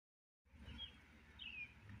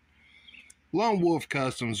Lone Wolf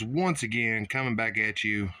Customs once again coming back at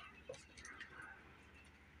you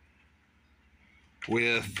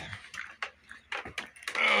with,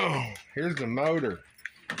 oh, here's the motor.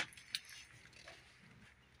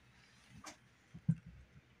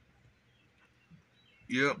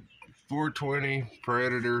 Yep, 420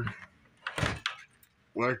 Predator,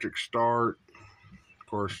 electric start. Of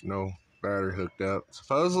course, no battery hooked up.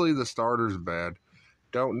 Supposedly the starter's bad.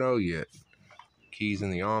 Don't know yet. Keys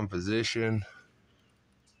in the on position.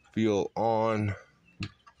 Fuel on.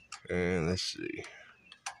 And let's see.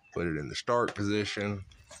 Put it in the start position.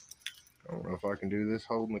 I don't know if I can do this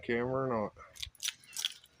holding the camera or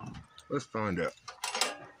not. Let's find out.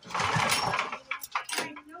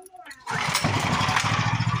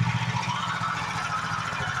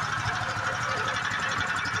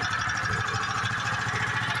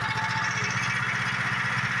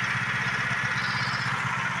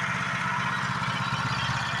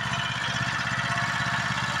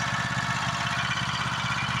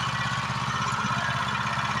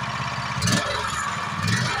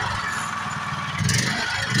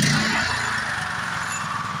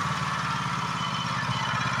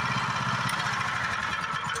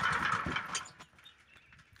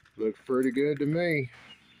 Looks pretty good to me.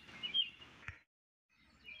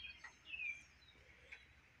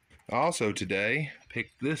 Also today,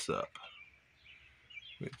 picked this up,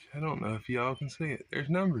 which I don't know if y'all can see it.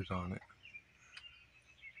 There's numbers on it.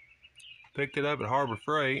 Picked it up at Harbor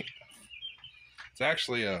Freight. It's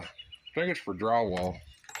actually I think it's for drywall.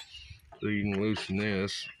 So you can loosen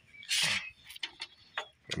this.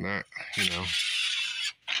 And that,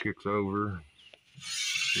 kicks over.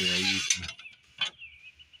 You can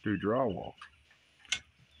do drywall.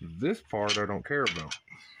 This part I don't care about.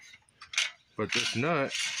 But this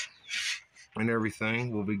nut and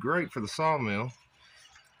everything will be great for the sawmill.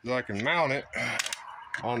 Because I can mount it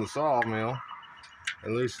on the sawmill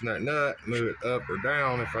and loosen that nut, move it up or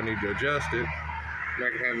down if I need to adjust it. And I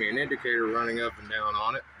can have me an indicator running up and down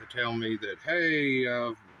on it to tell me that, hey,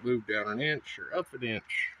 I've moved down an inch or up an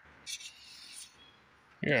inch.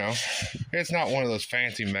 It's not one of those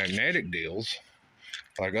fancy magnetic deals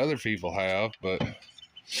like other people have, but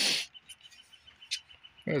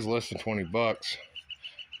it was less than 20 bucks.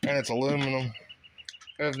 And it's aluminum.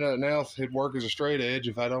 If nothing else, it'd work as a straight edge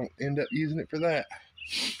if I don't end up using it for that.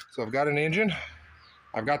 So I've got an engine.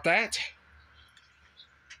 I've got that.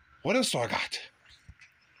 What else do I got?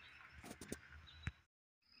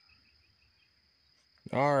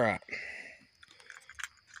 All right.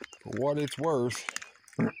 For what it's worth,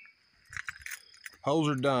 holes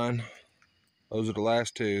are done. Those are the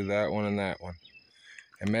last two, that one and that one.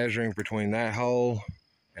 And measuring between that hole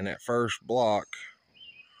and that first block,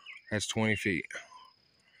 that's 20 feet.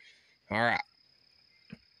 All right.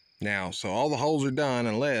 Now, so all the holes are done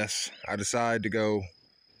unless I decide to go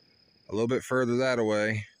a little bit further that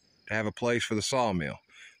way to have a place for the sawmill.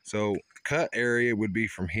 So cut area would be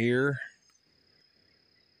from here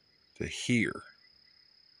to here.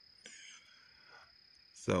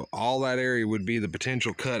 So all that area would be the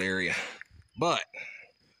potential cut area. But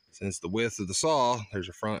since the width of the saw, there's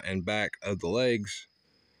a front and back of the legs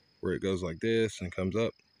where it goes like this and comes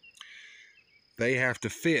up. They have to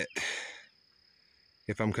fit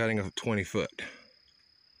if I'm cutting a 20 foot.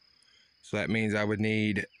 So that means I would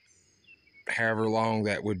need however long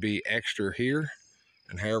that would be extra here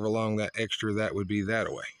and however long that extra that would be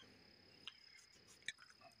that way.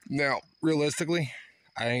 Now, realistically,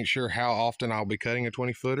 I ain't sure how often I'll be cutting a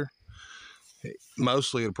 20 footer.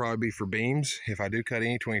 Mostly it'll probably be for beams if I do cut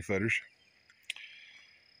any 20 footers.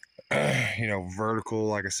 Vertical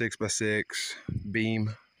like a 6x6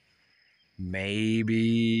 beam.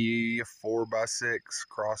 Maybe a 4x6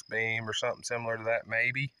 cross beam or something similar to that,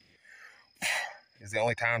 maybe. Is the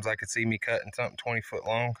only times I could see me cutting something 20 foot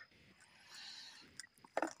long.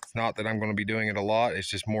 It's not that I'm going to be doing it a lot. It's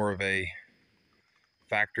just more of a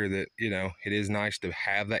factor that, it is nice to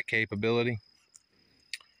have that capability.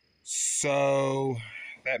 So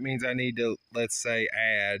that means I need to, let's say,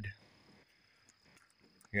 add,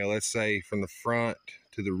 let's say from the front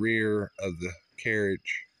to the rear of the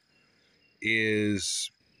carriage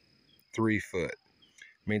is 3 foot.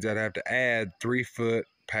 Means I'd have to add 3 foot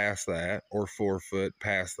past that or 4 foot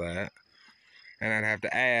past that. And I'd have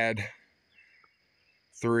to add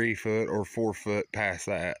 3 foot or 4 foot past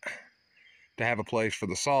that to have a place for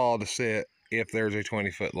the saw to sit if there's a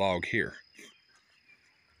 20 foot log here.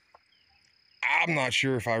 I'm not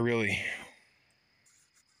sure if I really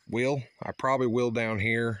will. I probably will down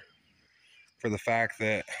here for the fact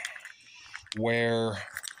that where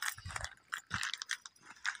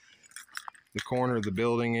the corner of the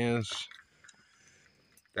building is,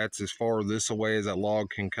 That's as far this away as that log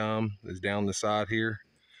can come, is down the side here.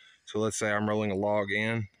 So let's say I'm rolling a log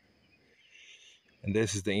in, and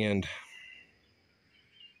this is the end.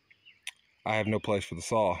 I have no place for the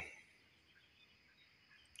saw.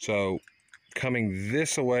 So coming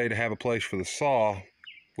this away to have a place for the saw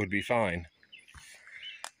would be fine.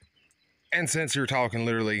 And since you're talking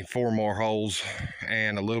literally 4 more holes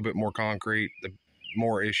and a little bit more concrete, the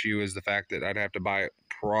more issue is the fact that I'd have to buy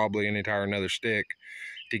probably an entire another stick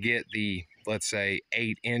to get the, let's say,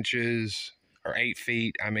 8 inches or 8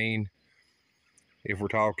 feet. I mean, if we're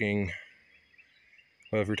talking,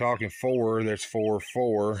 well, if you're talking 4, there's 4,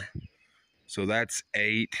 4. So that's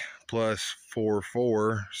 8 plus 4,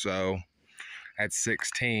 4. So that's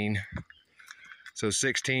 16. So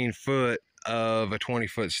 16 foot of a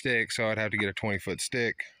 20-foot stick. So I'd have to get a 20-foot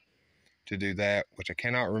stick to do that, which I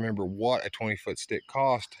cannot remember what a 20-foot stick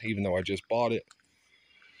cost, even though I just bought it.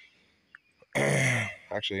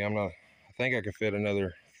 Actually, I think I could fit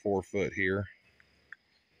another 4 foot here.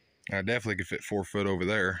 I definitely could fit 4 foot over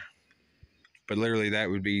there. But literally that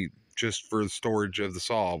would be just for the storage of the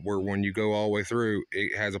saw, where when you go all the way through,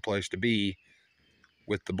 it has a place to be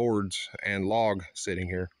with the boards and log sitting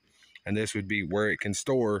here. And this would be where it can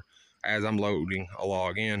store as I'm loading a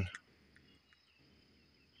log in.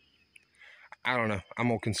 I don't know. I'm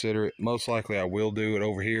going to consider it. Most likely I will do it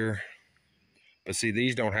over here. But see,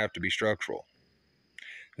 these don't have to be structural.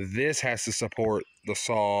 This has to support the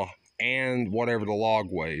saw and whatever the log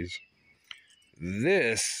weighs.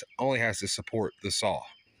 This only has to support the saw.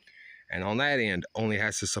 And on that end, only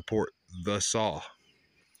has to support the saw.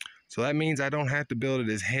 So that means I don't have to build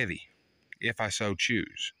it as heavy if I so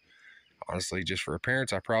choose. Honestly, just for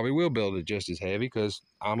appearance, I probably will build it just as heavy because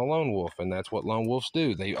I'm a lone wolf, and that's what lone wolves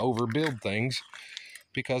do. They overbuild things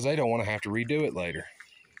because they don't want to have to redo it later.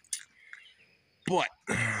 But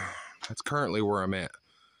that's currently where I'm at.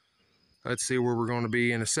 Let's see where we're going to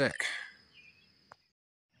be in a sec.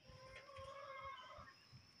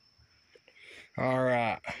 All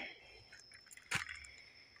right.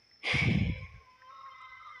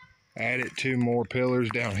 Added 2 more pillars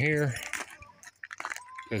down here,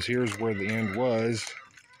 because here's where the end was,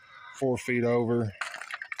 4 feet over.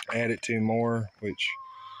 Added 2 more, which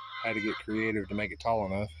I had to get creative to make it tall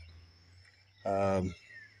enough,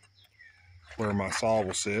 where my saw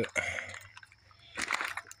will sit.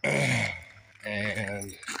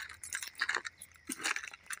 And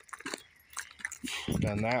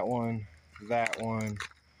done that one, that one,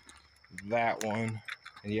 that one.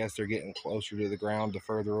 And yes, they're getting closer to the ground the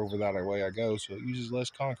further over that way I go, so it uses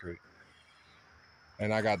less concrete.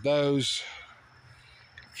 And I got those.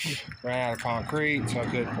 Ran out of concrete, so I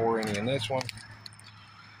couldn't pour any in this one.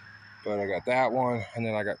 But I got that one, and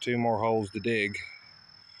then I got 2 more holes to dig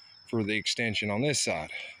for the extension on this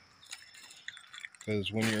side.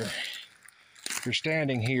 Because when you're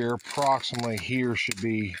standing here, approximately here should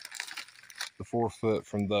be the 4 foot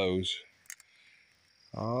from those.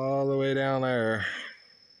 All the way down there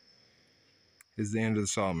is the end of the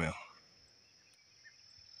sawmill.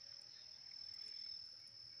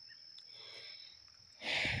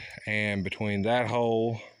 And between that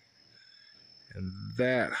hole and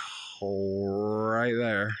that hole right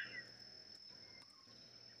there,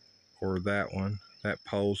 or that one, that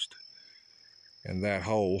post, and that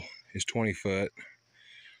hole is 20 foot.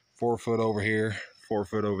 4 foot over here, 4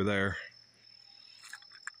 foot over there.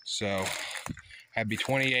 So that'd be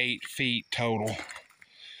 28 feet total.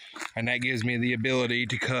 And that gives me the ability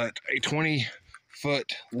to cut a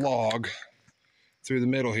 20-foot log through the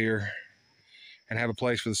middle here and have a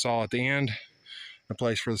place for the saw at the end, and a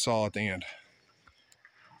place for the saw at the end.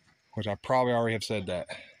 Which I probably already have said that.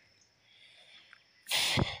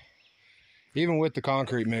 Even with the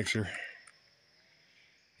concrete mixer,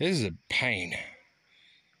 this is a pain.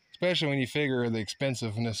 Especially when you figure the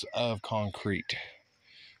expensiveness of concrete.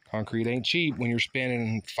 Concrete ain't cheap when you're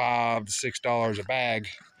spending $5 to $6 a bag,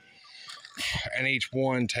 and each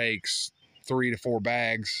one takes 3 to 4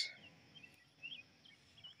 bags.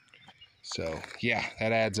 So yeah,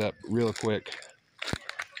 that adds up real quick.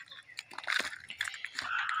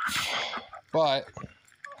 But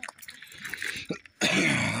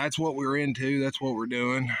that's what we're into. That's what we're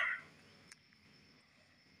doing.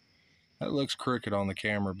 That looks crooked on the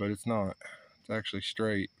camera, but it's not. It's actually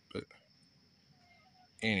straight. But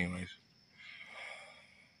anyways,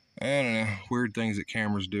 I don't know. Weird things that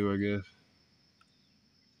cameras do, I guess.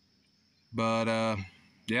 But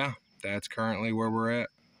yeah, that's currently where we're at.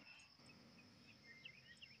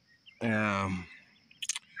 I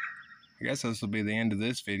guess this will be the end of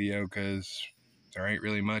this video because there ain't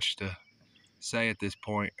really much to say at this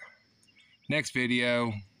point. Next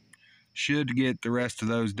video, Should get the rest of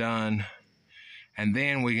those done, and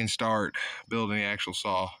then we can start building the actual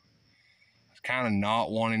saw. I was kind of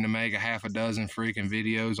not wanting to make a half a dozen freaking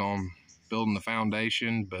videos on building the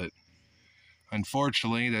foundation, but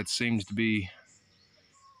unfortunately that seems to be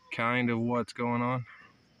kind of what's going on.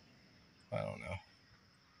 I don't know.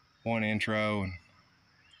 One intro and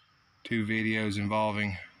 2 videos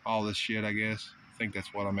involving all this shit, I guess. I think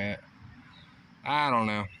that's what I'm at. I don't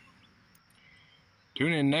know.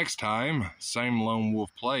 Tune in next time, same lone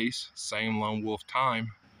wolf place, same lone wolf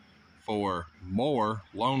time, for more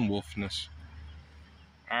lone wolfness.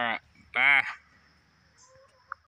 All right, bye.